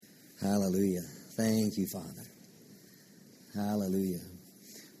Hallelujah. Thank you, Father. Hallelujah.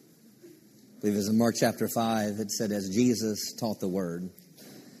 I believe it was in Mark chapter 5. It said, as Jesus taught the word,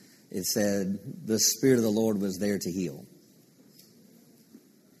 it said, the Spirit of the Lord was there to heal.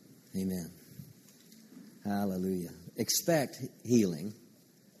 Amen. Hallelujah. Expect healing.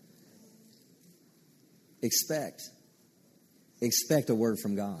 Expect a word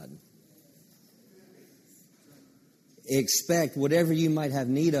from God. Expect whatever you might have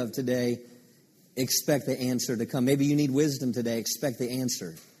need of today, expect the answer to come. Maybe you need wisdom today. Expect the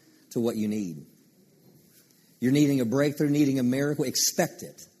answer to what you need. You're needing a breakthrough, needing a miracle. Expect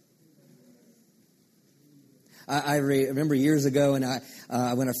it. I remember years ago, and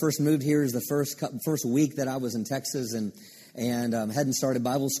when I first moved here, it was the first week that I was in Texas, and hadn't started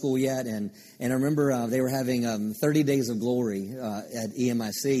Bible school yet, and I remember they were having 30 Days of Glory at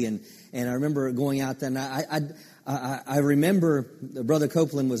EMIC, and I remember going out there, and I remember Brother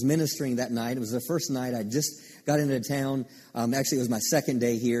Copeland was ministering that night. It was the first night I just got into town. Actually, it was my second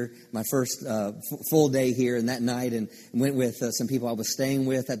day here, my first full day here, and that night, and went with some people I was staying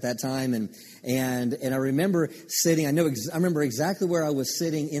with at that time, and I remember sitting. I remember exactly where I was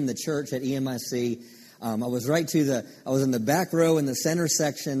sitting in the church at EMIC. I was I was in the back row in the center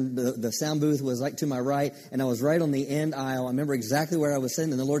section. The sound booth was like to my right, and I was right on the end aisle. I remember exactly where I was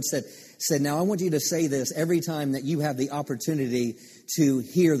sitting, and the Lord said, now I want you to say this every time that you have the opportunity to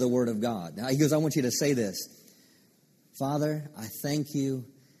hear the word of God. Now, he goes, I want you to say this. Father, I thank you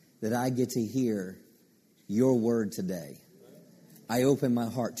that I get to hear your word today. I open my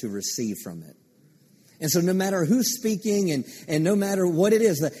heart to receive from it. And so no matter who's speaking and no matter what it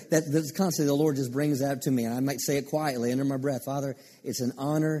is, that's constantly the Lord just brings that to me. And I might say it quietly under my breath. Father, it's an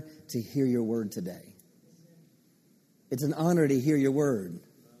honor to hear your word today. It's an honor to hear your word.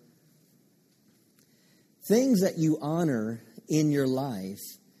 Things that you honor in your life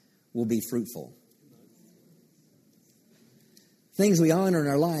will be fruitful. Things we honor in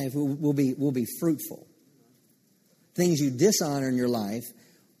our life will be fruitful. Things you dishonor in your life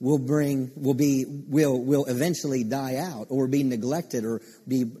will eventually die out or be neglected or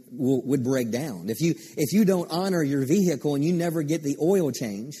would break down. If you don't honor your vehicle and you never get the oil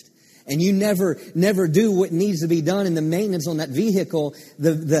changed and you never do what needs to be done in the maintenance on that vehicle,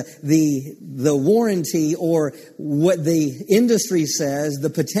 the warranty or what the industry says, the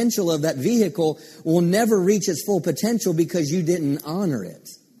potential of that vehicle will never reach its full potential because you didn't honor it.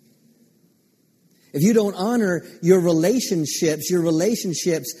 If you don't honor your relationships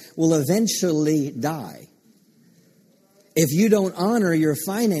will eventually die. If you don't honor your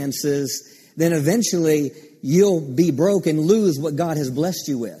finances, then eventually you'll be broke and lose what God has blessed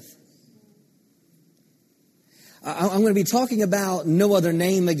you with. I'm going to be talking about no other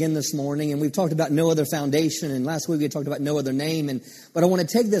name again this morning, and we've talked about no other foundation, and last week we talked about no other name, but I want to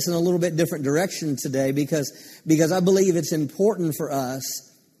take this in a little bit different direction today because I believe it's important for us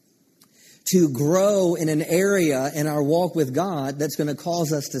to grow in an area in our walk with God that's going to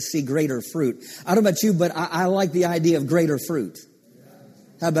cause us to see greater fruit. I don't know about you, but I like the idea of greater fruit.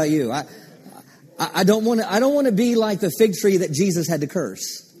 How about you? I don't want to be like the fig tree that Jesus had to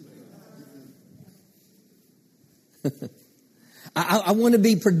curse. I want to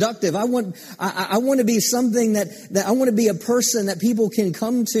be productive. I want to be something that I want to be a person that people can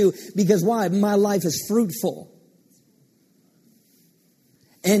come to because why? My life is fruitful.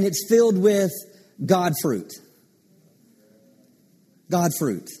 And it's filled with God fruit. God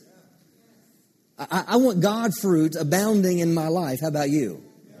fruit. I want God fruit abounding in my life. How about you?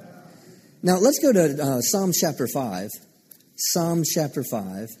 Now let's go to Psalm chapter 5. Psalm chapter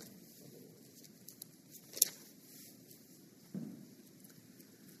 5.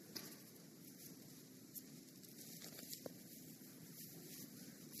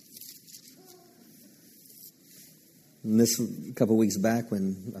 And this a couple of weeks back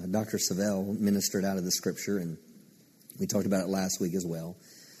when Dr. Savelle ministered out of the scripture, and we talked about it last week as well.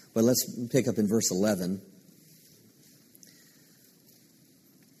 But let's pick up in verse 11.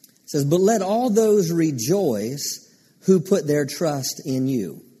 It says, but let all those rejoice who put their trust in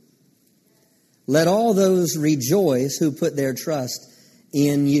you. Let all those rejoice who put their trust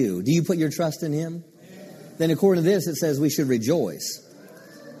in you. Do you put your trust in Him? Amen. Then according to this, it says we should rejoice.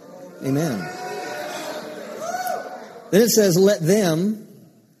 Amen. Then it says, let them,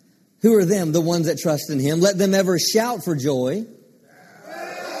 who are them? The ones that trust in Him. Let them ever shout for joy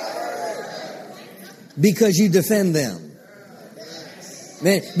because you defend them.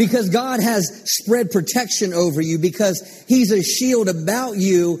 Man, because God has spread protection over you, because He's a shield about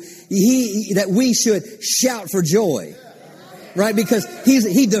you, that we should shout for joy. Right? Because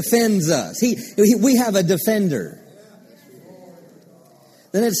He defends us. We have a defender.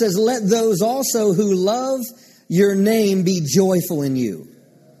 Then it says, let those also who love your name be joyful in you.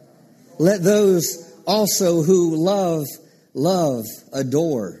 Let those also who love,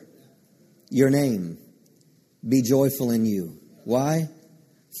 adore your name be joyful in you. Why?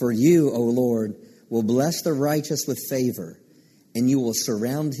 For you, O Lord, will bless the righteous with favor, and you will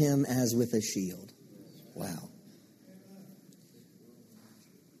surround him as with a shield. Wow.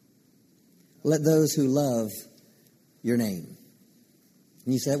 Let those who love your name.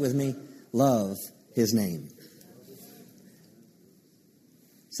 Can you say it with me? Love his name.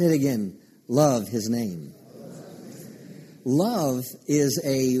 Say it again. Love his name. Love is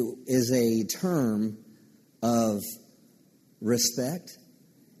a term of respect.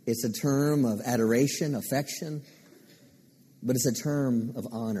 It's a term of adoration, affection, but it's a term of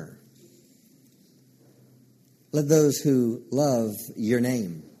honor. Let those who love your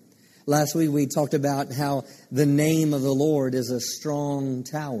name. Last week we talked about how the name of the Lord is a strong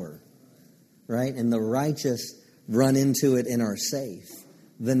tower, right? And the righteous run into it and are safe.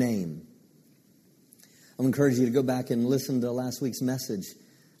 The name. I'll encourage you to go back and listen to last week's message.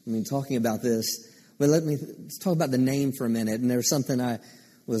 Talking about this. But let's talk about the name for a minute. And there's something I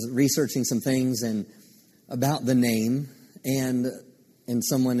was researching some things and about the name. And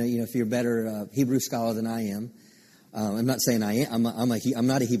someone, if you're a better Hebrew scholar than I am, I'm not saying I am. I'm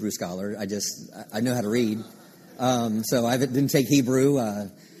not a Hebrew scholar. I know how to read. So I didn't take Hebrew.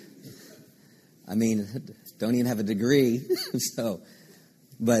 Don't even have a degree.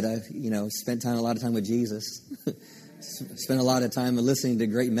 But spent a lot of time with Jesus. Spent a lot of time listening to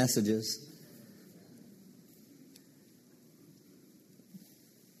great messages.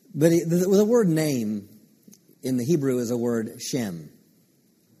 But the word name in the Hebrew is a word Shem.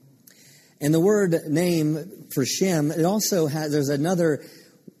 And the word name for Shem, there's another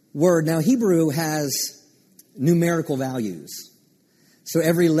word. Now, Hebrew has numerical values. So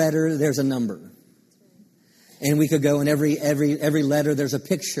every letter, there's a number. And we could go in every letter, there's a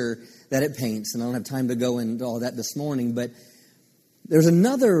picture that it paints. And I don't have time to go into all that this morning. But there's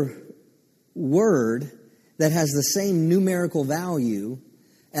another word that has the same numerical value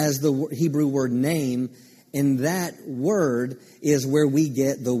as the Hebrew word name. And that word is where we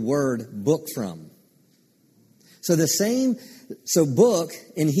get the word book from. So book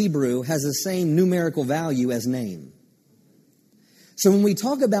in Hebrew has the same numerical value as name. So when we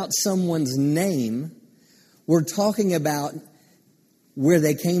talk about someone's name, we're talking about where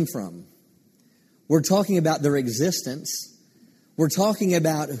they came from. We're talking about their existence. We're talking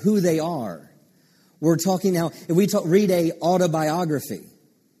about who they are. We're talking now, if we read a autobiography,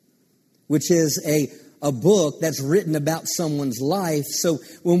 which is a book that's written about someone's life. So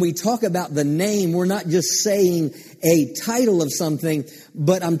when we talk about the name, we're not just saying a title of something,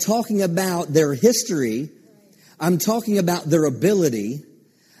 but I'm talking about their history. I'm talking about their ability.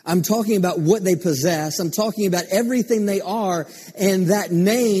 I'm talking about what they possess. I'm talking about everything they are. And that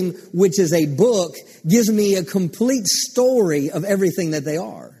name, which is a book, gives me a complete story of everything that they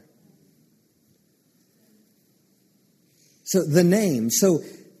are. So the name. So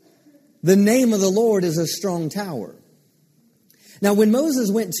the name of the Lord is a strong tower. Now, when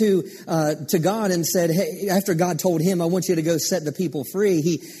Moses went to God and said, "Hey," after God told him, "I want you to go set the people free,"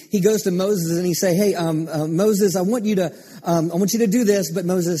 he goes to Moses and he say, "Hey, Moses, I want you to do this." But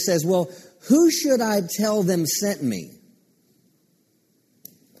Moses says, "Well, who should I tell them sent me?"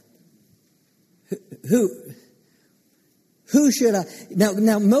 Who should I?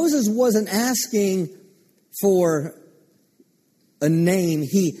 Now Moses wasn't asking for a name.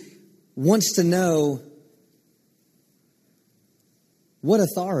 He wants to know what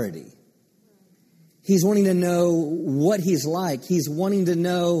authority. He's wanting to know what he's like. He's wanting to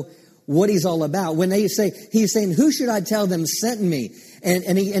know what he's all about. When they say, he's saying, "Who should I tell them sent me?"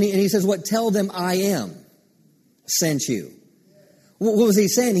 And he says, "What? Tell them I am sent you." What was he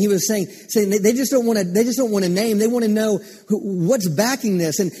saying? He was saying they just don't want a name. They want to know what's backing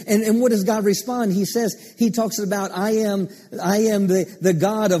this. And what does God respond? He talks about, I am the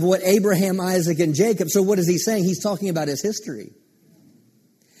God of what Abraham, Isaac, and Jacob. So what is he saying? He's talking about his history.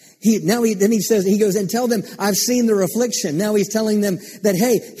 Then he says, he goes, "And tell them I've seen their affliction." Now he's telling them that,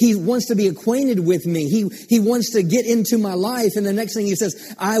 hey, he wants to be acquainted with me. He wants to get into my life. And the next thing he says,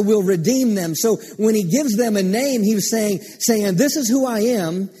 "I will redeem them." So when he gives them a name, he was saying, "This is who I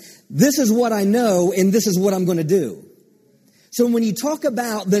am. This is what I know. And this is what I'm going to do." So when you talk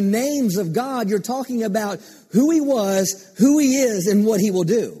about the names of God, you're talking about who he was, who he is, and what he will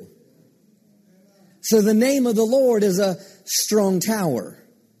do. So the name of the Lord is a strong tower.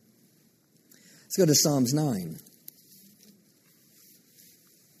 Let's go to Psalms 9.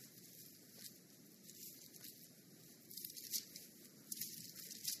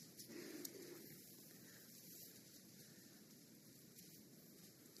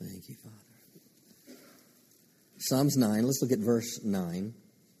 Thank you, Father. Psalms 9, let's look at verse 9.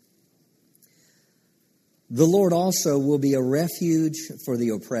 The Lord also will be a refuge for the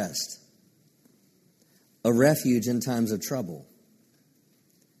oppressed, a refuge in times of trouble.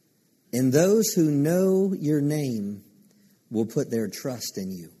 And those who know your name will put their trust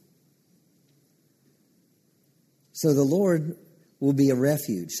in you. So the Lord will be a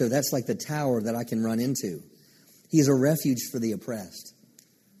refuge. So that's like the tower that I can run into. He's a refuge for the oppressed.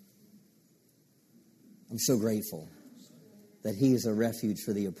 I'm so grateful that He is a refuge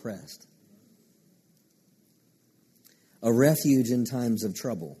for the oppressed. A refuge in times of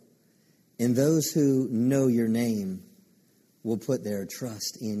trouble. And those who know your name will put their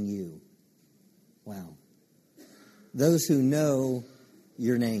trust in you. Wow. Those who know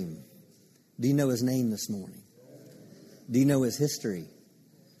your name. Do you know His name this morning? Do you know His history?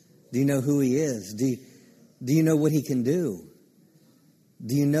 Do you know who He is? Do you know what He can do?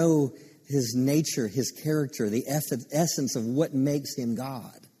 Do you know His nature, His character, the essence of what makes Him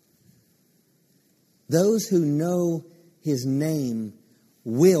God? Those who know His name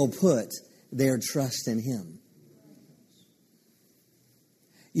will put their trust in Him.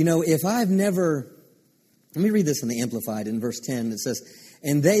 You know, if I've never... Let me read this in the Amplified in verse 10. It says,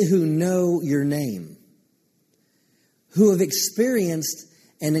 and they who know your name, who have experienced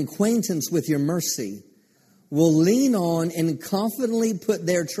an acquaintance with your mercy, will lean on and confidently put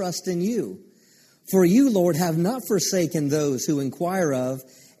their trust in you. For you, Lord, have not forsaken those who inquire of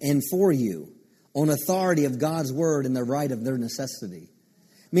and for you, on authority of God's word and the right of their necessity.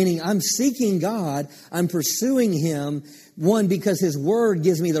 Meaning, I'm seeking God, I'm pursuing Him, one, because His word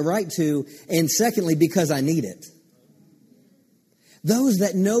gives me the right to, and secondly, because I need it. Those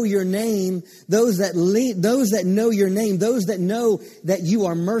that know your name, those that know your name, those that know that you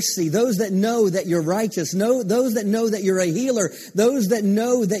are mercy, those that know that you're righteous, those that know that you're a healer, those that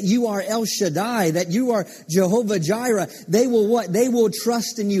know that you are El Shaddai, that you are Jehovah Jireh, they will what? They will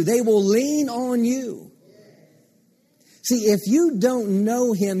trust in you. They will lean on you. See, if you don't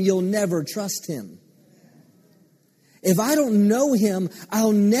know Him, you'll never trust Him. If I don't know Him,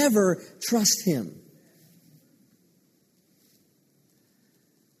 I'll never trust Him.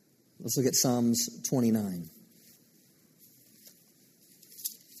 Let's look at Psalms 29.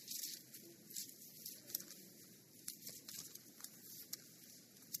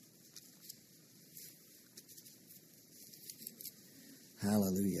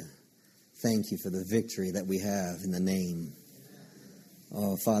 Hallelujah. Thank you for the victory that we have in the name.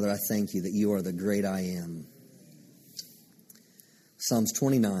 Oh, Father, I thank you that you are the great I am. Psalms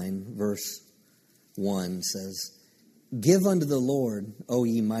 29, verse 1 says, give unto the Lord, O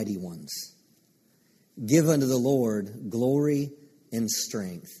ye mighty ones. Give unto the Lord glory and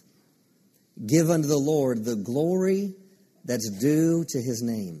strength. Give unto the Lord the glory that's due to His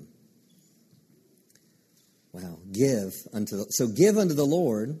name. Wow. Give unto the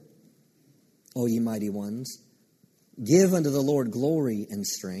Lord, O ye mighty ones. Give unto the Lord glory and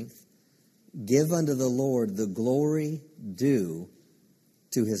strength. Give unto the Lord the glory due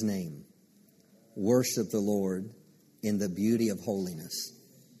to His name. Worship the Lord in the beauty of holiness.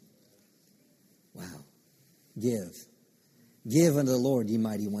 Wow. Give. Give unto the Lord, ye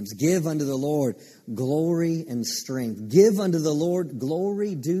mighty ones. Give unto the Lord glory and strength. Give unto the Lord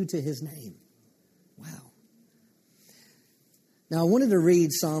glory due to His name. Wow. Now, I wanted to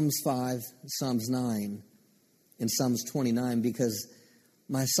read Psalms 5, Psalms 9, and Psalms 29 because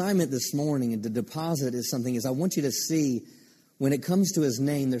my assignment this morning and to deposit is I want you to see when it comes to His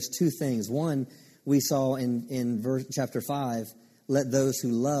name, there's two things. One, we saw in chapter 5, let those who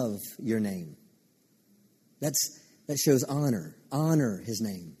love your name. That shows honor. Honor His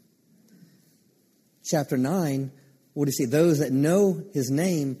name. Chapter 9, what do you see? Those that know His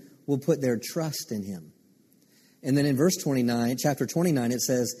name will put their trust in Him. And then in verse 29, chapter 29, it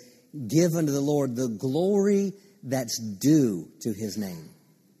says, give unto the Lord the glory that's due to His name.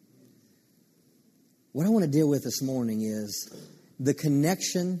 What I want to deal with this morning is the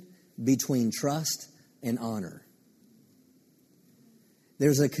connection between trust and honor.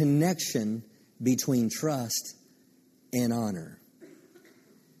 There's a connection between trust and honor.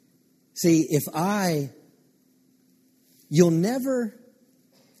 See, you'll never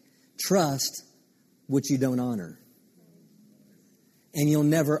trust what you don't honor. And you'll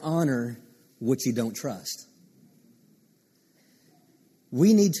never honor what you don't trust.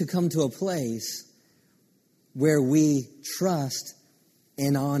 We need to come to a place where we trust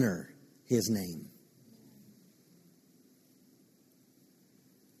and honor His name.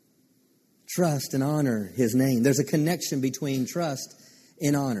 Trust and honor His name. There's a connection between trust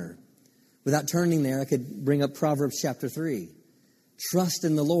and honor. Without turning there, I could bring up Proverbs chapter 3. Trust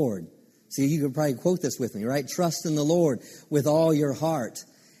in the Lord. See, you could probably quote this with me, right? Trust in the Lord with all your heart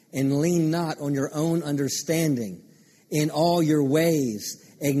and lean not on your own understanding. In all your ways,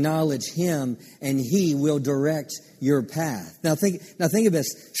 acknowledge Him, and He will direct your path. Now think of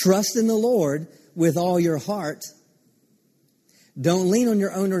this. Trust in the Lord with all your heart. Don't lean on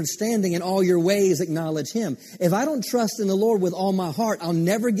your own understanding. In all your ways, acknowledge Him. If I don't trust in the Lord with all my heart, I'll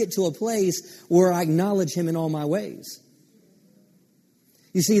never get to a place where I acknowledge Him in all my ways.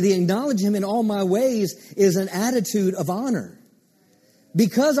 You see, the acknowledge Him in all my ways is an attitude of honor.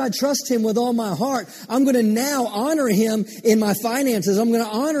 Because I trust Him with all my heart, I'm going to now honor Him in my finances. I'm going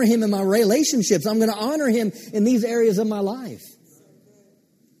to honor Him in my relationships. I'm going to honor Him in these areas of my life.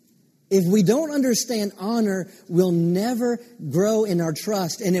 If we don't understand honor, we'll never grow in our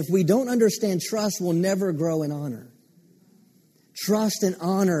trust. And if we don't understand trust, we'll never grow in honor. Trust and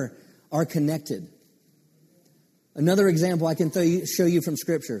honor are connected. Another example I can show you from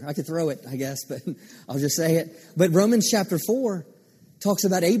Scripture. I could throw it, I guess, but I'll just say it. But Romans chapter 4 talks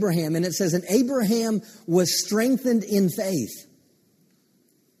about Abraham, and it says, and Abraham was strengthened in faith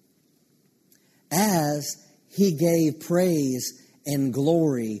as he gave praise and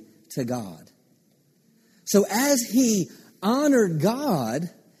glory to God. So as he honored God,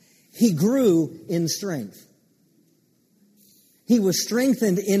 he grew in strength. He was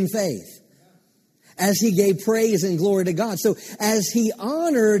strengthened in faith as he gave praise and glory to God. So as he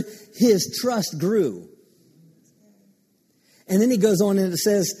honored, his trust grew. And then he goes on and it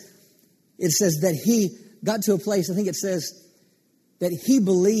says that he got to a place, I think it says, that he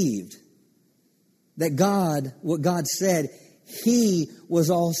believed that God, what God said, he was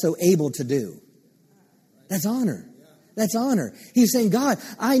also able to do. That's honor. That's honor. He's saying, God,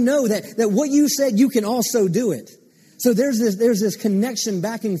 I know that what you said, you can also do it. So there's this connection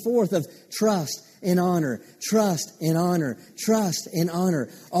back and forth of trust and honor, trust and honor, trust and honor.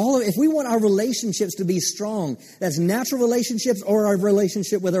 If we want our relationships to be strong, that's natural relationships or our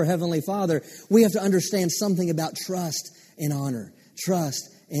relationship with our Heavenly Father, we have to understand something about trust and honor. Trust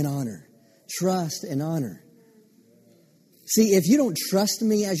and honor. Trust and honor. See, if you don't trust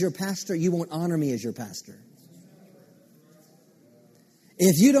me as your pastor, you won't honor me as your pastor.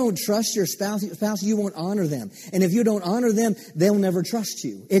 If you don't trust your spouse, you won't honor them. And if you don't honor them, they'll never trust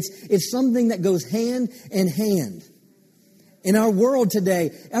you. It's something that goes hand in hand. In our world today,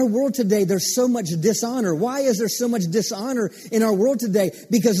 there's so much dishonor. Why is there so much dishonor in our world today?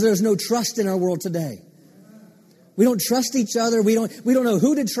 Because there's no trust in our world today. We don't trust each other. We don't know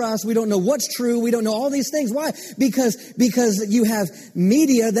who to trust. We don't know what's true. We don't know all these things. Why? Because you have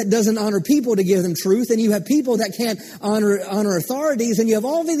media that doesn't honor people to give them truth, and you have people that can't honor authorities, and you have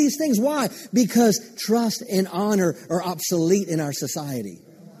all of these things. Why? Because trust and honor are obsolete in our society.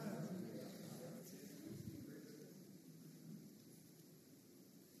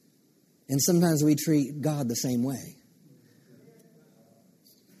 And sometimes we treat God the same way.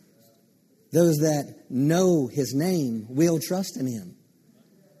 Those that know His name will trust in Him.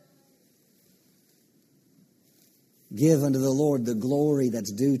 Give unto the Lord the glory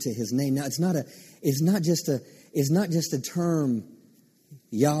that's due to His name. Now, it's not just a term,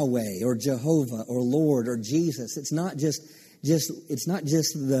 Yahweh or Jehovah or Lord or Jesus. It's not just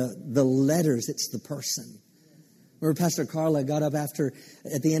the letters. It's the person. Remember, Pastor Carla got up at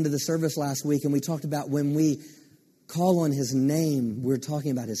the end of the service last week, and we talked about when we call on His name, we're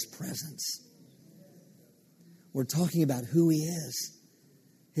talking about His presence. We're talking about who He is,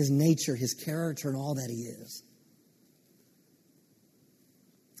 His nature, His character, and all that He is.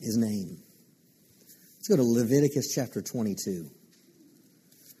 His name. Let's go to Leviticus chapter 22.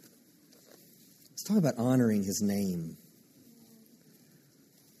 Let's talk about honoring His name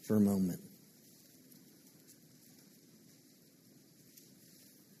for a moment.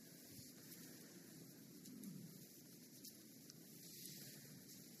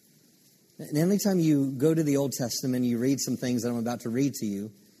 And anytime you go to the Old Testament, you read some things that I'm about to read to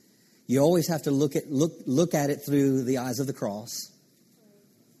you, you always have to look at it through the eyes of the cross.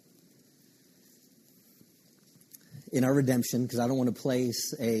 In our redemption, because I don't want to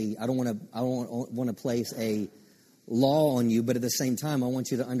place a law on you, but at the same time, I want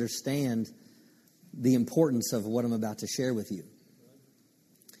you to understand the importance of what I'm about to share with you.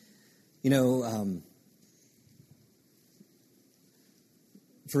 You know,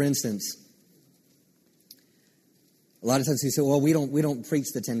 for instance, a lot of times we say, well, we don't preach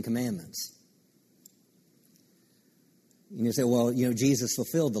the Ten Commandments. And you say, well, Jesus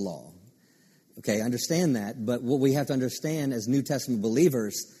fulfilled the law. Okay, I understand that, but what we have to understand as New Testament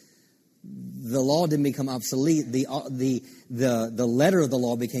believers, the law didn't become obsolete. The letter of the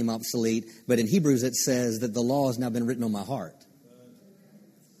law became obsolete, but in Hebrews it says that the law has now been written on my heart.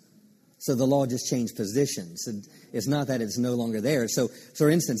 So the law just changed positions. It's not that it's no longer there. So for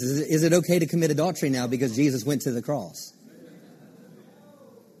instance, is it okay to commit adultery now because Jesus went to the cross?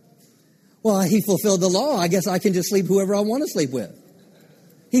 Well, he fulfilled the law. I guess I can just sleep whoever I want to sleep with.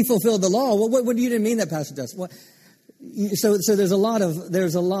 He fulfilled the law. Well, what do you didn't mean that, Pastor Dustin? What? So there's a lot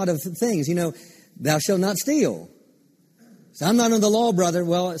of things. You know, thou shalt not steal. So I'm not under the law, brother.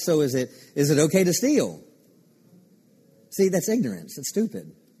 Well, so is it okay to steal? See, that's ignorance. That's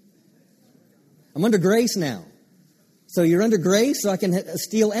stupid. I'm under grace now. So you're under grace, so I can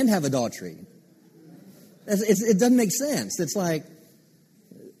steal and have adultery. It doesn't make sense. It's like,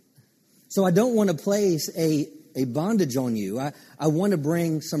 so I don't want to place a bondage on you. I want to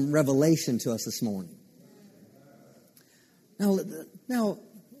bring some revelation to us this morning. Now,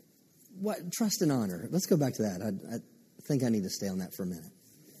 what trust and honor? Let's go back to that. I think I need to stay on that for a minute.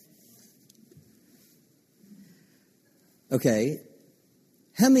 Okay,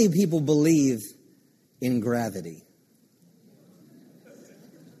 how many people believe in gravity?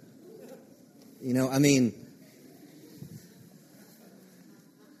 You know, I mean,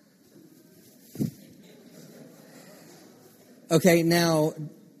 okay, now,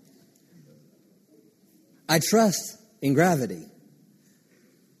 I trust in gravity.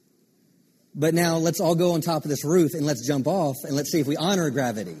 But now let's all go on top of this roof and let's jump off and let's see if we honor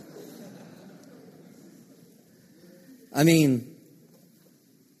gravity. I mean,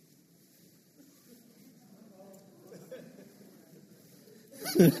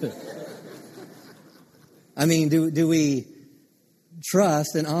 do we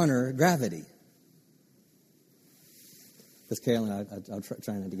trust and honor gravity? Because Carolyn, I'll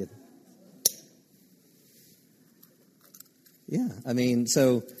try not to get. Yeah, I mean,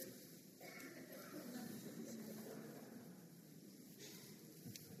 so.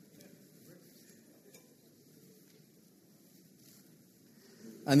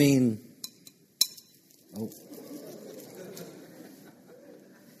 I mean,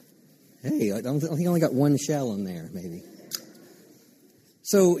 hey, I think I only got one shell in there, maybe.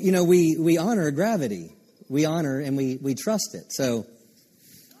 So, you know, we honor gravity. We honor and we trust it. So,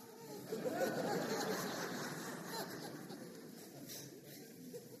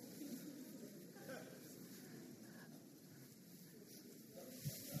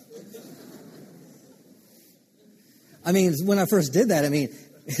 I mean, when I first did that, I mean,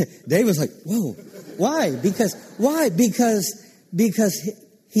 Dave was like, whoa, why? Because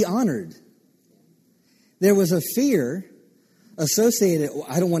he honored. There was a fear associated.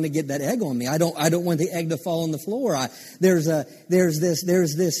 I don't want to get that egg on me. I don't want the egg to fall on the floor. There's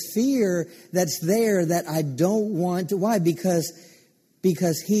this fear that's there that I don't want to. Why? Because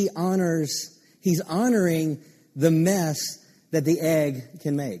he's honoring the mess that the egg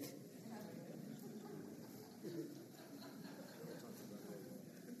can make.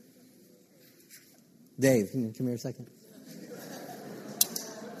 Dave, can you come here a second?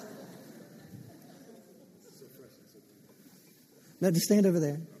 No, just stand over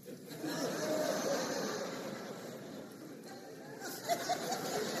there.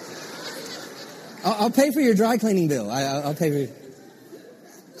 I'll pay for your dry cleaning bill. I'll pay for your...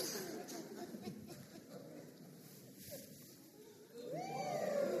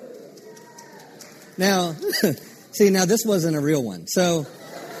 Now, see, now this wasn't a real one. So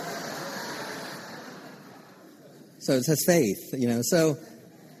it says faith, you know. So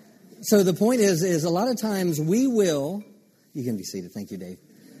the point is a lot of times we will. You can be seated. Thank you, Dave.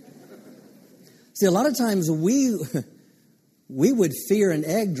 See, a lot of times we would fear an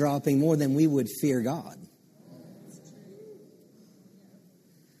egg dropping more than we would fear God.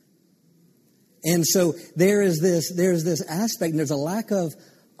 And so there's this aspect, and there's a lack of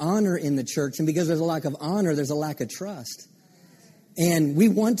honor in the church, and because there's a lack of honor, there's a lack of trust. And we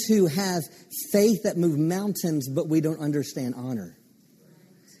want to have faith that moves mountains, but we don't understand honor.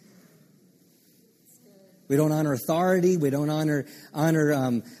 We don't honor authority. We don't honor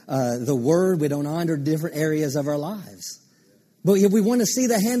the word. We don't honor different areas of our lives. But yet we want to see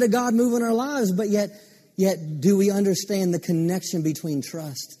the hand of God move in our lives, but yet do we understand the connection between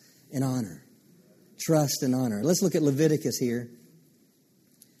trust and honor? Trust and honor. Let's look at Leviticus here.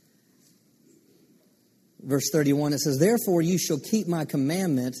 Verse 31, it says, "Therefore you shall keep my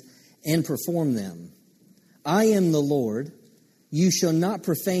commandments and perform them. I am the Lord. You shall not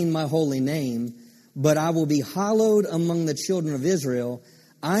profane my holy name, but I will be hallowed among the children of Israel.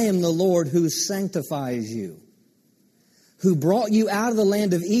 I am the Lord who sanctifies you, who brought you out of the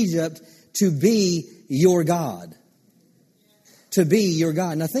land of Egypt to be your God." To be your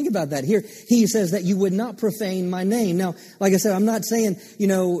God. Now think about that. Here he says that you would not profane my name. Now, like I said, I'm not saying, you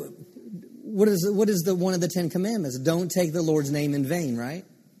know, what is the one of the 10 commandments? Don't take the Lord's name in vain, right?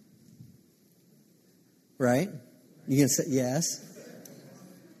 right? You can say yes.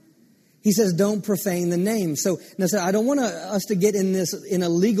 He says, don't profane the name. So I don't want us to get in a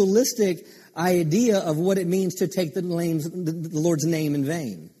legalistic idea of what it means to take the Lord's name in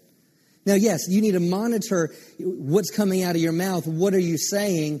vain. Now, yes, you need to monitor what's coming out of your mouth. What are you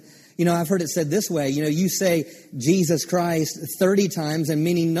saying? I've heard it said this way. You say Jesus Christ 30 times and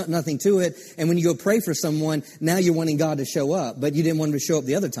meaning nothing to it. And when you go pray for someone, now you're wanting God to show up, but you didn't want him to show up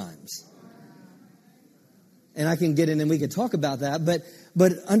the other times. And I can get in and we could talk about that.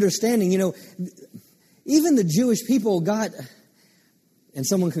 But understanding, even the Jewish people got, and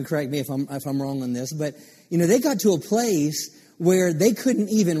someone can correct me if I'm wrong on this, but, they got to a place where they couldn't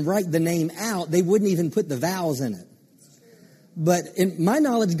even write the name out. They wouldn't even put the vowels in it. But in my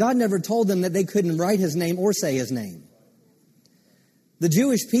knowledge, God never told them that they couldn't write his name or say his name. The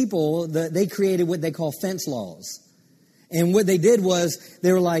Jewish people, they created what they call fence laws. And what they did was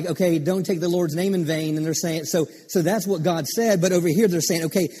they were like, okay, don't take the Lord's name in vain. And they're saying, so that's what God said. But over here they're saying,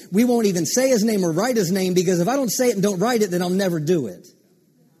 okay, we won't even say his name or write his name because if I don't say it and don't write it, then I'll never do it.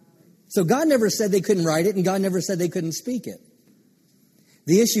 So God never said they couldn't write it and God never said they couldn't speak it.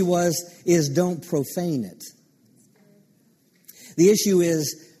 The issue is don't profane it. The issue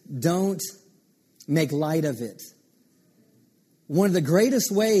is don't make light of it. One of the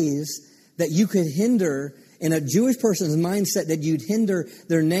greatest ways that you could hinder in a Jewish person's mindset that you'd hinder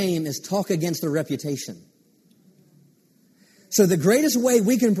their name is talk against their reputation. So the greatest way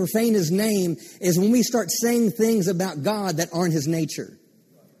we can profane his name is when we start saying things about God that aren't his nature.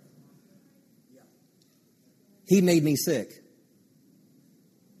 He made me sick.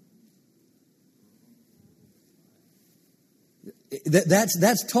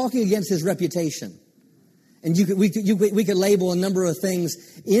 That's talking against his reputation. And we could label a number of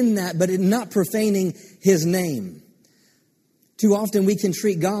things in that, but not profaning his name. Too often we can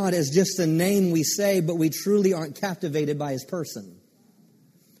treat God as just a name we say, but we truly aren't captivated by his person.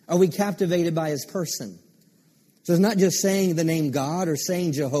 Are we captivated by his person? So it's not just saying the name God or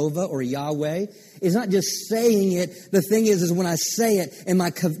saying Jehovah or Yahweh. It's not just saying it. The thing is when I say it, am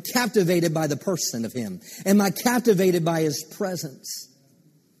I captivated by the person of him? Am I captivated by his presence?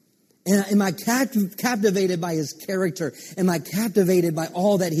 And am I captivated by his character? Am I captivated by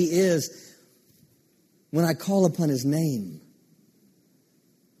all that he is when I call upon his name?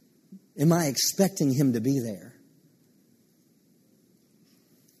 Am I expecting him to be there?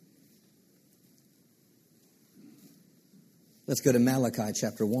 Let's go to Malachi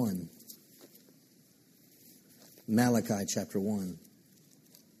chapter 1. Malachi chapter 1.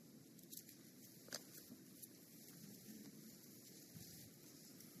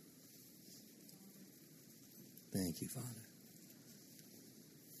 Thank you, Father.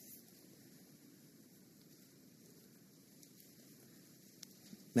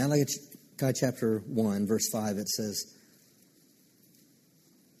 Malachi chapter 1, verse 5, it says,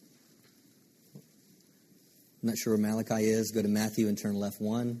 I'm not sure where Malachi is. Go to Matthew and turn left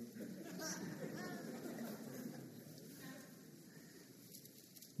 1.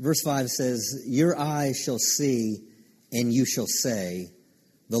 Verse 5 says, your eyes shall see and you shall say,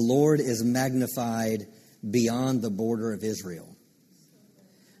 the Lord is magnified beyond the border of Israel.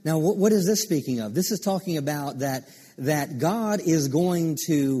 Now, what is this speaking of? This is talking about that God is going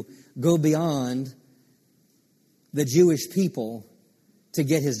to go beyond the Jewish people to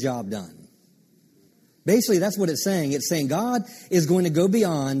get his job done. Basically, that's what it's saying. It's saying God is going to go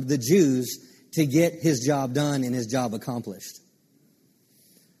beyond the Jews to get his job done and his job accomplished.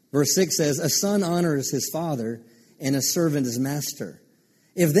 Verse 6 says, a son honors his father and a servant his master.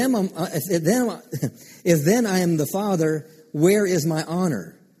 If then I am the father, where is my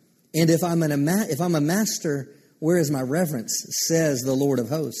honor? And if I'm a master, where is my reverence? Says the Lord of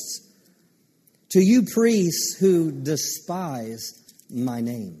hosts. To you priests who despise my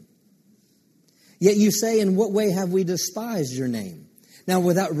name. Yet you say, in what way have we despised your name? Now,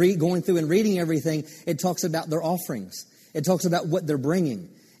 without going through and reading everything, it talks about their offerings. It talks about what they're bringing.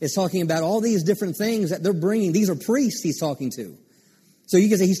 It's talking about all these different things that they're bringing. These are priests he's talking to. So you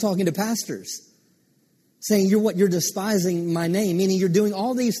can say he's talking to pastors. Saying, you're despising my name. Meaning you're doing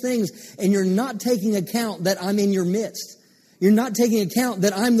all these things and you're not taking account that I'm in your midst. You're not taking account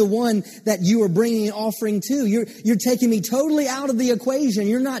that I'm the one that you are bringing an offering to. You're taking me totally out of the equation.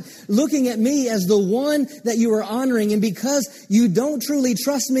 You're not looking at me as the one that you are honoring. And because you don't truly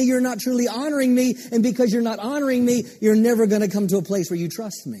trust me, you're not truly honoring me. And because you're not honoring me, you're never going to come to a place where you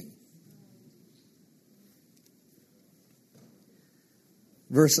trust me.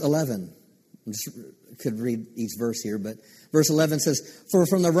 Verse 11. Could read each verse here, but verse 11 says, for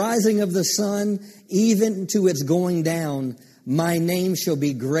from the rising of the sun even to its going down, my name shall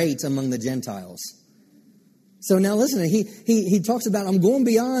be great among the Gentiles. So now listen, he talks about, I'm going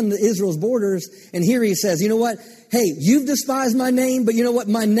beyond Israel's borders, and here he says, you know what? Hey, you've despised my name, but you know what?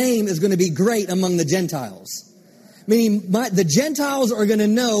 My name is going to be great among the Gentiles. Meaning the Gentiles are going to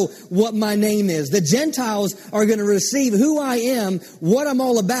know what my name is. The Gentiles are going to receive who I am, what I'm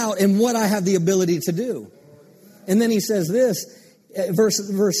all about, and what I have the ability to do. And then he says this,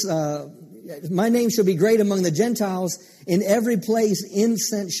 my name shall be great among the Gentiles. In every place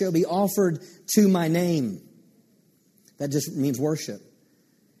incense shall be offered to my name. That just means worship.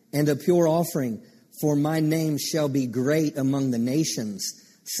 And a pure offering, for my name shall be great among the nations,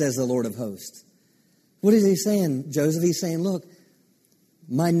 says the Lord of hosts. What is he saying, Joseph? He's saying, look,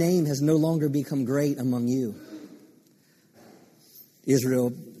 my name has no longer become great among you.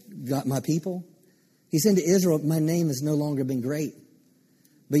 Israel got my people. He's saying to Israel, my name has no longer been great.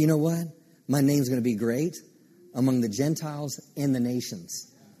 But you know what? My name's going to be great among the Gentiles and the nations.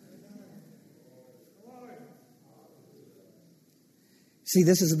 See,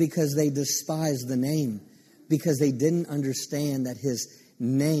 this is because they despised the name, because they didn't understand that his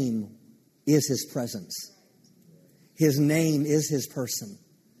name is his presence. His name is his person.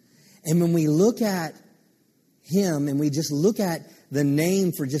 And when we look at him and we just look at the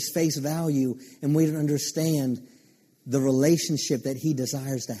name for just face value, and we don't understand the relationship that he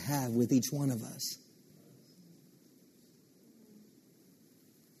desires to have with each one of us.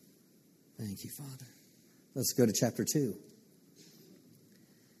 Thank you, Father. Let's go to chapter 2.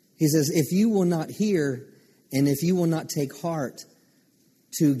 He says, if you will not hear and if you will not take heart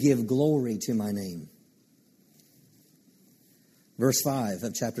to give glory to my name. Verse 5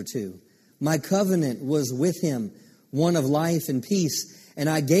 of chapter 2. My covenant was with him, one of life and peace, and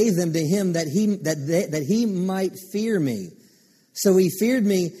I gave them to him that he might fear me. So he feared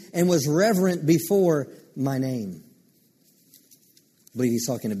me and was reverent before my name. I believe he's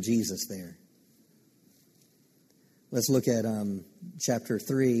talking of Jesus there. Let's look at chapter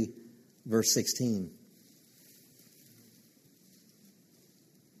 3, verse 16.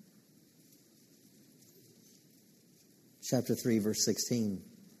 Chapter 3, verse 16.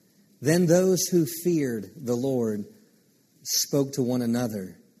 Then those who feared the Lord spoke to one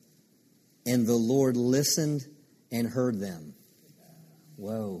another, and the Lord listened and heard them.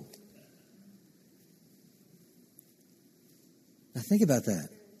 Whoa. Now think about that.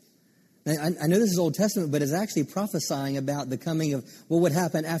 Now, I know this is Old Testament, but it's actually prophesying about the coming of what would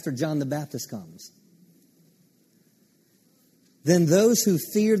happen after John the Baptist comes. Then those who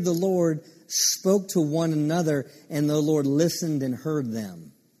feared the Lord spoke to one another, and the Lord listened and heard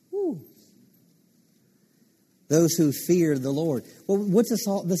them. Woo. Those who feared the Lord. Well, what's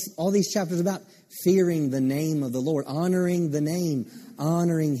all these chapters about? Fearing the name of the Lord, honoring the name,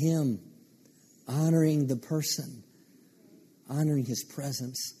 honoring him, honoring the person, honoring his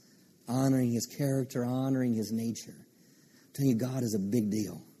presence, honoring his character, honoring his nature. I'm telling you, God is a big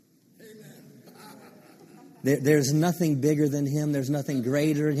deal. There's nothing bigger than him. There's nothing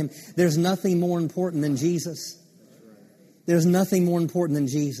greater than him. There's nothing more important than Jesus. There's nothing more important than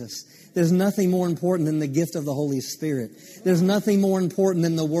Jesus. There's nothing more important than the gift of the Holy Spirit. There's nothing more important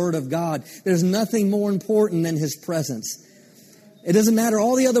than the Word of God. There's nothing more important than his presence. It doesn't matter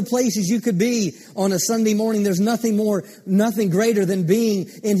all the other places you could be on a Sunday morning. There's nothing greater than being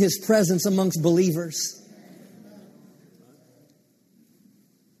in his presence amongst believers.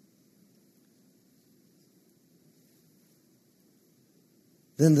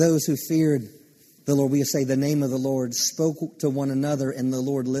 Then those who feared the Lord, we say the name of the Lord, spoke to one another, and the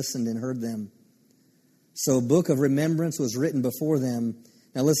Lord listened and heard them. So a book of remembrance was written before them.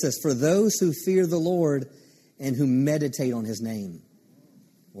 Now listen, for those who fear the Lord and who meditate on his name.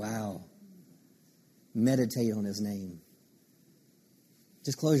 Wow. Meditate on his name.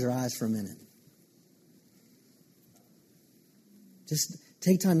 Just close your eyes for a minute. Just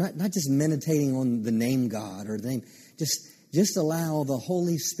take time, not just meditating on the name God or the name, just allow the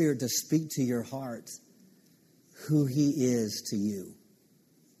Holy Spirit to speak to your heart who he is to you.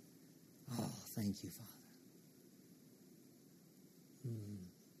 Oh, thank you, Father.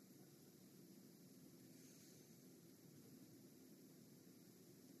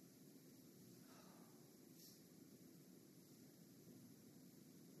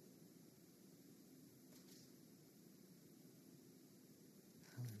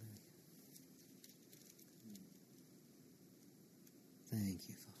 Thank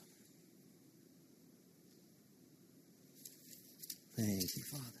you, Father. Thank you,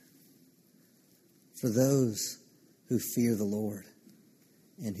 Father. For those who fear the Lord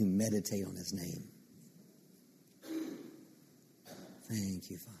and who meditate on his name. Thank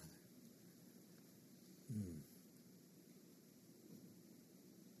you, Father.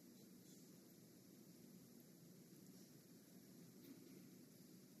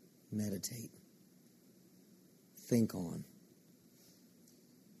 meditate, think on.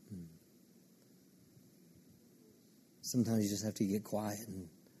 Sometimes you just have to get quiet and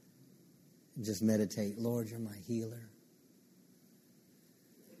just meditate. Lord, you're my healer.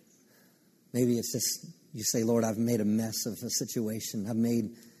 Maybe it's just you say, Lord, I've made a mess of a situation.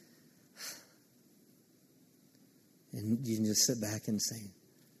 And you can just sit back and say,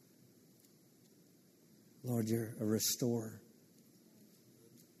 Lord, you're a restorer.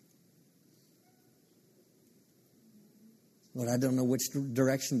 Lord, I don't know which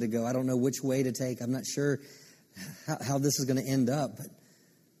direction to go. I don't know which way to take. I'm not sure how this is going to end up. But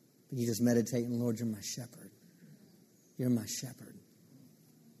you just meditate, and Lord, you're my shepherd. You're my shepherd.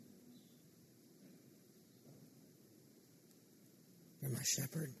 You're my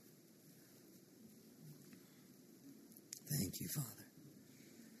shepherd. Thank you, Father.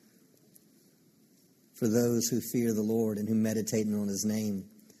 For those who fear the Lord and who meditate on His name.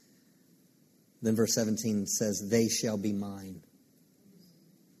 Then verse 17 says, they shall be mine.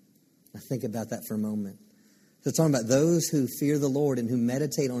 Now think about that for a moment. So it's talking about those who fear the Lord and who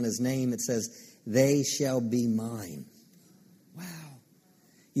meditate on His name. It says, they shall be mine. Wow.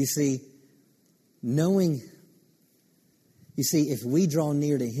 You see, if we draw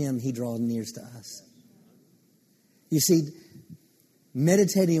near to Him, He draws near to us. You see,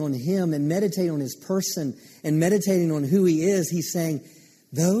 meditating on Him and meditating on His person and meditating on who He is, He's saying,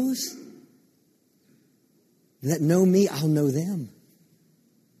 those that know me, I'll know them.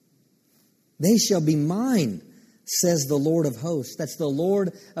 They shall be mine, says the Lord of hosts. That's the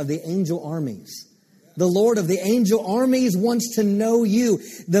Lord of the angel armies. The Lord of the angel armies wants to know you.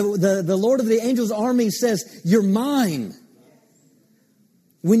 The Lord of the angels armies says, you're mine.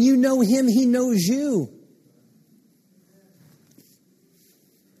 When you know Him, He knows you.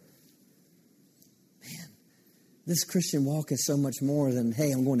 Man, this Christian walk is so much more than,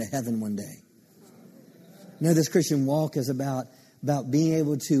 hey, I'm going to heaven one day. No, this Christian walk is about being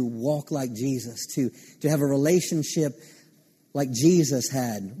able to walk like Jesus, to have a relationship like Jesus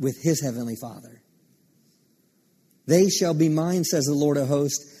had with His Heavenly Father. They shall be mine, says the Lord of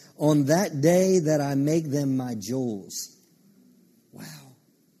hosts, on that day that I make them my jewels. Wow.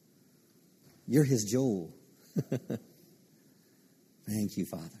 You're His jewel. Thank you,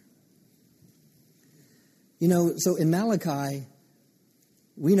 Father. You know, so in Malachi,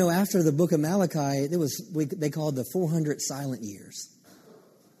 we know after the book of Malachi, they called the 400 silent years.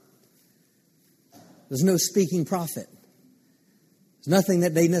 There's no speaking prophet. There's nothing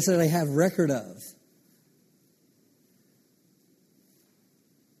that they necessarily have record of.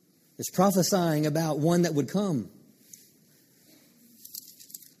 It's prophesying about one that would come.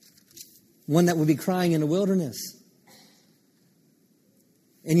 One that would be crying in the wilderness.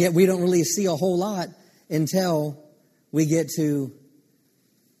 And yet we don't really see a whole lot until we get to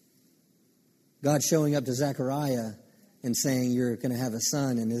God showing up to Zechariah and saying, you're going to have a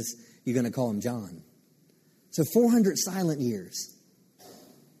son and you're going to call him John. So 400 silent years.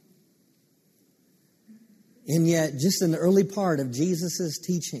 And yet, just in the early part of Jesus'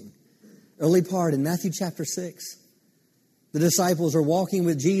 teaching, early part in Matthew chapter 6, the disciples are walking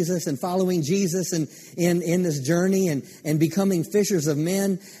with Jesus and following Jesus and in this journey and becoming fishers of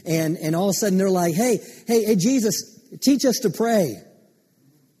men. And all of a sudden they're like, hey, Jesus, teach us to pray.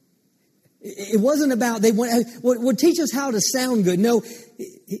 It wasn't about would teach us how to sound good. No,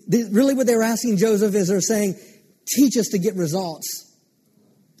 really what they were asking Joseph is they're saying, teach us to get results.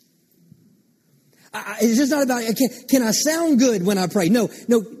 It's just not about, can I sound good when I pray? No,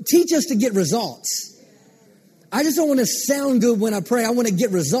 teach us to get results. I just don't want to sound good when I pray. I want to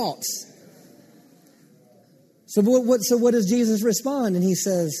get results. So what does Jesus respond? And He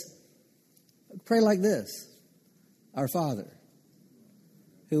says, pray like this. Our Father,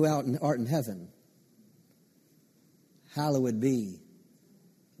 who art in heaven, hallowed be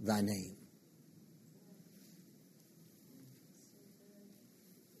thy name.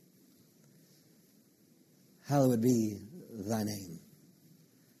 Hallowed be thy name.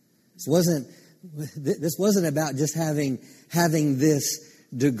 This wasn't about just having this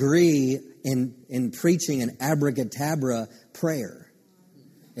degree in preaching an abracadabra prayer.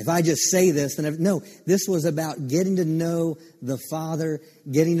 If I just say this, no, this was about getting to know the Father,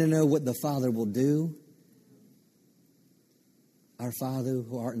 getting to know what the Father will do. Our Father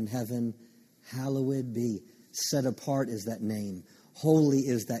who art in heaven, hallowed be. Set apart is that name. Holy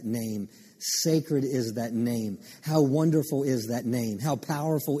is that name. Sacred is that name. How wonderful is that name. How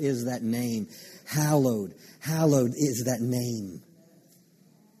powerful is that name. Hallowed is that name.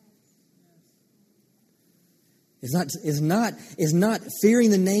 Is not fearing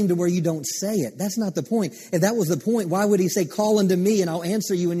the name to where you don't say it. That's not the point. If that was the point, why would he say, call unto me and I'll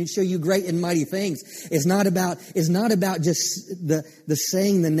answer you and show you great and mighty things? It's not about just the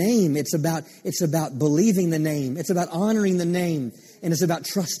saying the name. It's about believing the name. It's about honoring the name. And it's about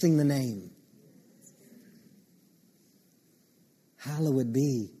trusting the name. Hallowed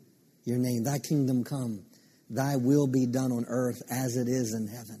be your name. Thy kingdom come. Thy will be done on earth as it is in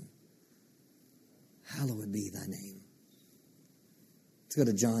heaven. Hallowed be thy name. Let's go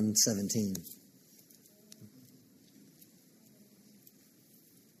to John 17.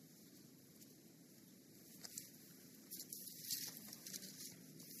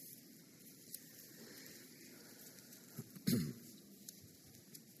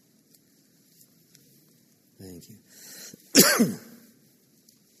 Thank you.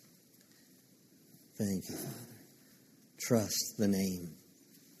 Thank you, Father. Trust the name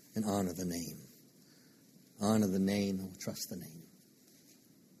and honor the name. Honor the name and trust the name.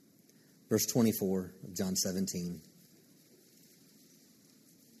 Verse 24 of John 17.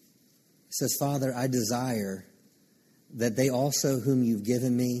 It says, Father, I desire that they also whom you've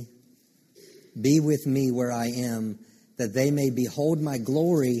given me be with me where I am, that they may behold my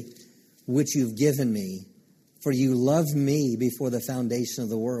glory which you've given me, for you loved me before the foundation of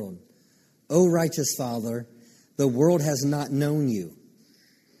the world. O righteous Father, the world has not known you.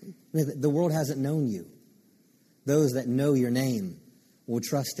 The world hasn't known you. Those that know your name will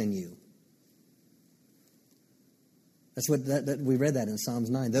trust in you. That's what we read that in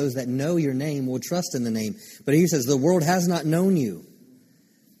Psalms 9. Those that know your name will trust in the name. But he says, the world has not known you.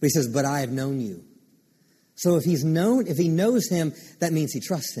 But he says, but I have known you. So if he knows him, that means he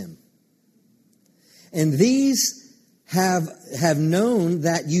trusts him. And these have known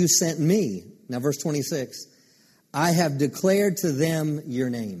that you sent me. Now verse 26. I have declared to them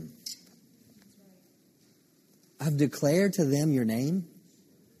your name. I've declared to them your name.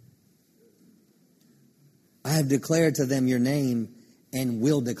 I have declared to them your name and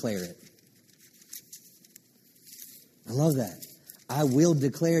will declare it. I love that. I will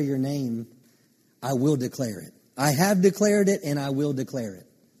declare your name. I will declare it. I have declared it and I will declare it.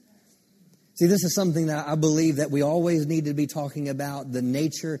 See, this is something that I believe that we always need to be talking about, the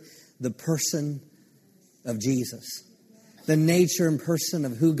nature, the person of Jesus. The nature and person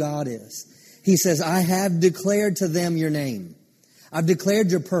of who God is. He says, I have declared to them your name. I've declared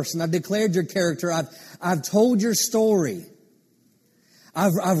your person. I've declared your character. I've told your story.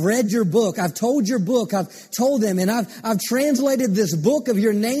 I've read your book. I've told your book. I've told them. And I've translated this book of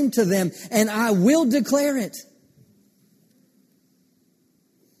your name to them. And I will declare it.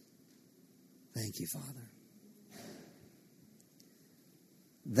 Thank you, Father.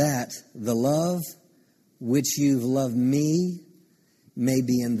 That the love which you've loved me may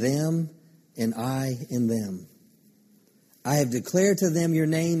be in them and I in them. I have declared to them your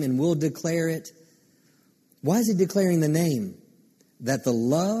name and will declare it. Why is he declaring the name? That the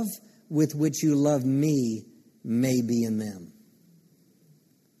love with which you love me may be in them.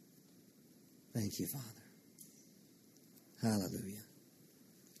 Thank you, Father. Hallelujah.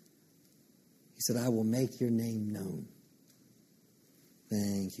 He said, I will make your name known.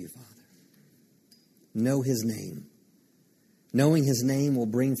 Thank you, Father. Know his name. Knowing his name will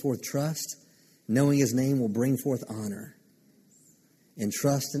bring forth trust. Knowing his name will bring forth honor. And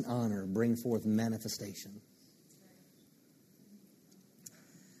trust and honor bring forth manifestation.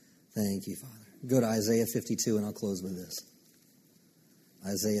 Thank you, Father. Go to Isaiah 52 and I'll close with this.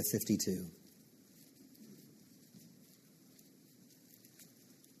 Isaiah 52.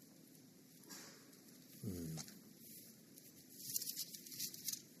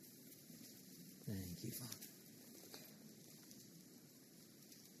 Thank you, Father.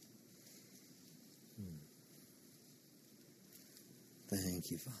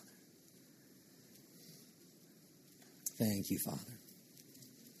 Thank you, Father. Thank you, Father.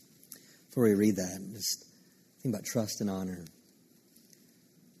 Before we read that, just think about trust and honor,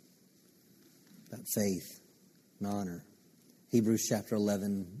 about faith and honor. Hebrews chapter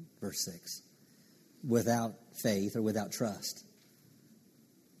 11, verse 6. Without faith or without trust,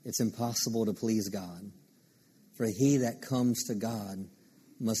 it's impossible to please God. For he that comes to God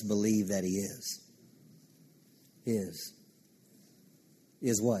must believe that he is.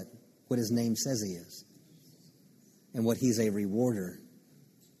 Is what? What his name says he is. And what he's a rewarder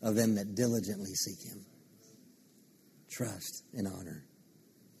of them that diligently seek him. Trust and honor.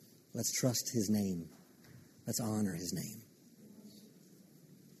 Let's trust his name. Let's honor his name.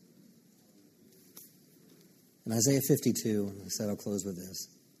 In Isaiah 52, I said I'll close with this.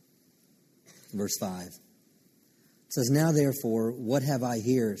 Verse 5. It says, Now therefore, what have I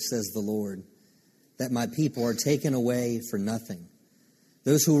here, says the Lord, that my people are taken away for nothing.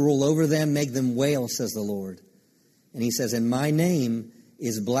 Those who rule over them make them wail, says the Lord. And he says, and my name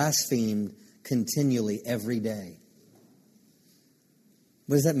is blasphemed continually every day.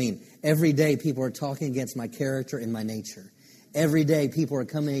 What does that mean? Every day people are talking against my character and my nature. Every day people are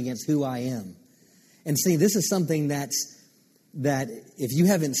coming against who I am. And see, this is something that if you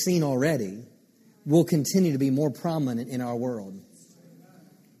haven't seen already, will continue to be more prominent in our world.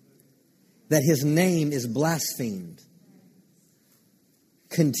 That his name is blasphemed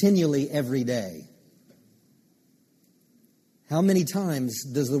continually every day. How many times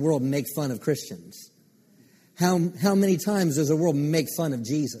does the world make fun of Christians? How many times does the world make fun of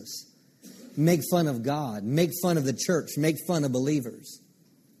Jesus? Make fun of God? Make fun of the church? Make fun of believers?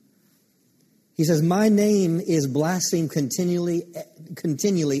 He says, my name is blasphemed continually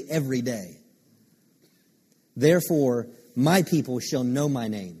every day. Therefore, my people shall know my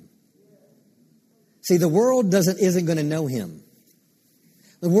name. See, the world isn't going to know him.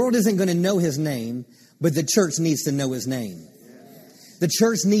 The world isn't going to know his name, but the church needs to know his name. The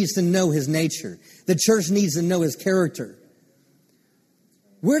church needs to know his nature. The church needs to know his character.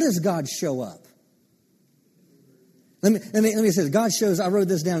 Where does God show up? Let me say this. I wrote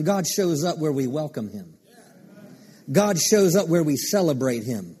this down. God shows up where we welcome him. God shows up where we celebrate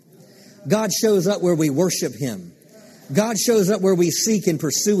him. God shows up where we worship him. God shows up where we seek and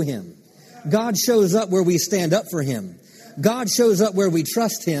pursue him. God shows up where we stand up for him. God shows up where we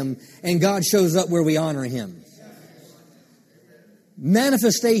trust him. And God shows up where we honor him.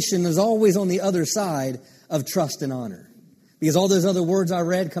 Manifestation is always on the other side of trust and honor. Because all those other words I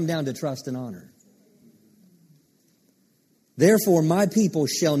read come down to trust and honor. Therefore, my people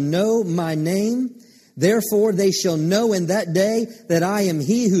shall know my name. Therefore, they shall know in that day that I am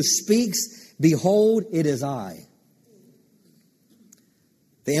he who speaks. Behold, it is I.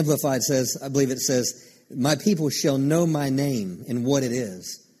 The Amplified says, I believe it says, my people shall know my name and what it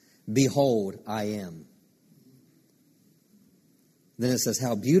is. Behold, I am. Then it says,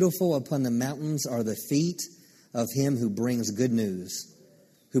 how beautiful upon the mountains are the feet of him who brings good news,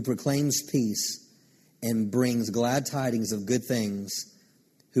 who proclaims peace and brings glad tidings of good things,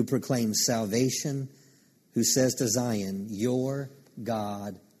 who proclaims salvation, who says to Zion, your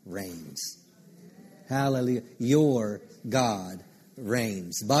God reigns. Hallelujah. Your God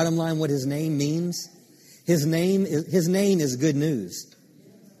reigns. Bottom line, what his name means, his name is good news.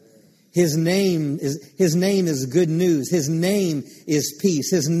 His name is good news. His name is peace.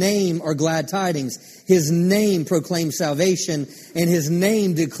 His name are glad tidings. His name proclaims salvation, and his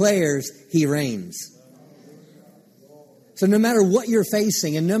name declares he reigns. So no matter what you're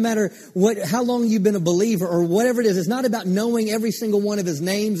facing, and no matter how long you've been a believer or whatever it is, it's not about knowing every single one of his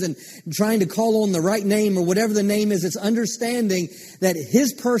names and trying to call on the right name or whatever the name is. It's understanding that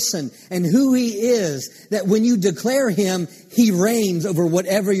his person and who he is, that when you declare him, he reigns over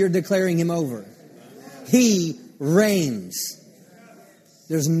whatever you're declaring him over. He reigns.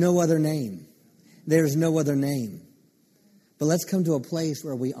 There's no other name. There's no other name. But let's come to a place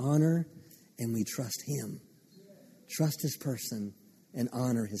where we honor and we trust him. Trust his person and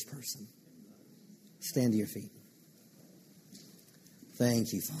honor his person. Stand to your feet.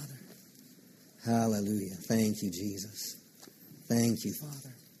 Thank you, Father. Hallelujah. Thank you, Jesus. Thank you,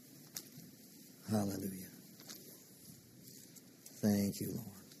 Father. Hallelujah. Thank you, Lord.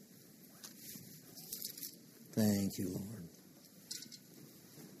 Thank you, Lord.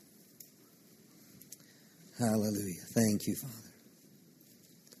 Hallelujah. Thank you, Father.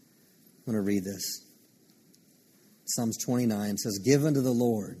 I'm going to read this. Psalms 29 says, give unto the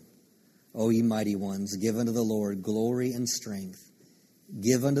Lord, O ye mighty ones, give unto the Lord glory and strength.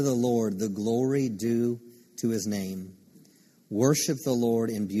 Give unto the Lord the glory due to his name. Worship the Lord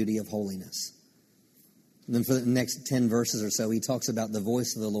in beauty of holiness. And then for the next 10 verses or so, he talks about the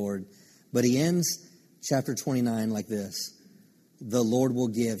voice of the Lord. But he ends chapter 29 like this. The Lord will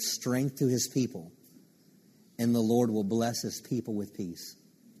give strength to his people, and the Lord will bless his people with peace.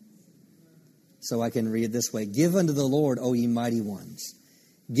 So I can read it this way. Give unto the Lord, O ye mighty ones.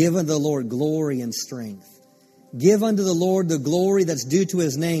 Give unto the Lord glory and strength. Give unto the Lord the glory that's due to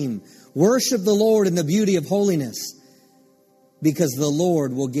his name. Worship the Lord in the beauty of holiness, because the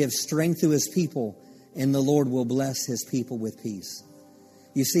Lord will give strength to his people, and the Lord will bless his people with peace.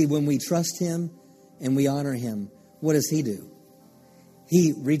 You see, when we trust him and we honor him, what does he do?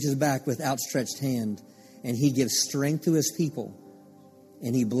 He reaches back with outstretched hand, and he gives strength to his people,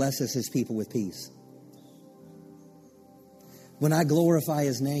 and he blesses his people with peace. When I glorify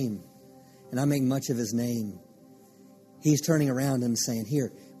his name and I make much of his name, he's turning around and saying,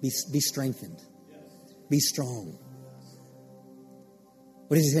 here, be strengthened. Be strong.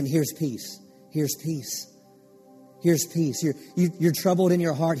 What is he saying? Here's peace. Here's peace. Here's peace. You're troubled in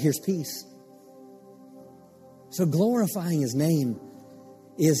your heart. Here's peace. So glorifying His name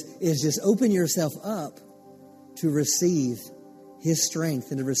is just open yourself up to receive His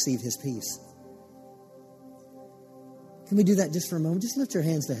strength and to receive His peace. Can we do that just for a moment? Just lift your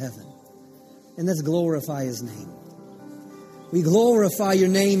hands to heaven and let's glorify His name. We glorify Your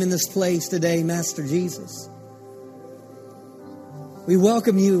name in this place today, Master Jesus. We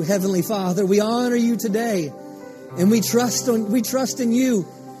welcome You, Heavenly Father. We honor You today, and we trust in You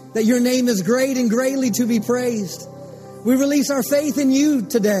that Your name is great and greatly to be praised. We release our faith in You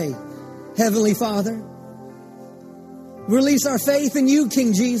today, Heavenly Father. We release our faith in You,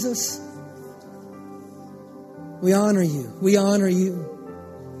 King Jesus. We honor You. We honor You.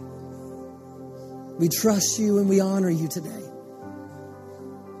 We trust You and we honor You today.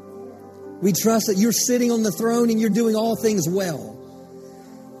 We trust that You're sitting on the throne and You're doing all things well.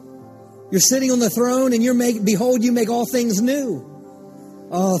 You're sitting on the throne and behold, You make all things new.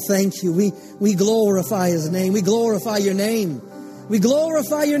 Oh, thank You. We glorify His name. We glorify Your name. We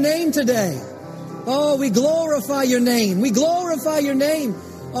glorify Your name today. Oh, we glorify Your name. We glorify Your name.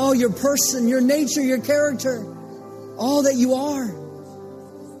 Oh, Your person, Your nature, Your character, all that You are.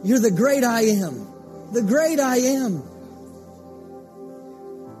 You're the great I am. The great I am.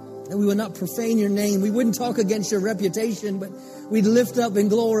 That we would not profane Your name. We wouldn't talk against Your reputation, but we'd lift up and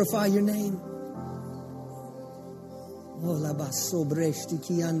glorify Your name. Oh, la basso bresti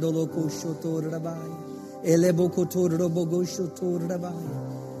ki andolo koshotor rabai. Elebo kotor robogo shotor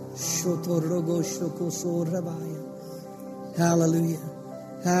rabai. Shotor rogo shoko sor rabai. Hallelujah.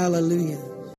 Hallelujah.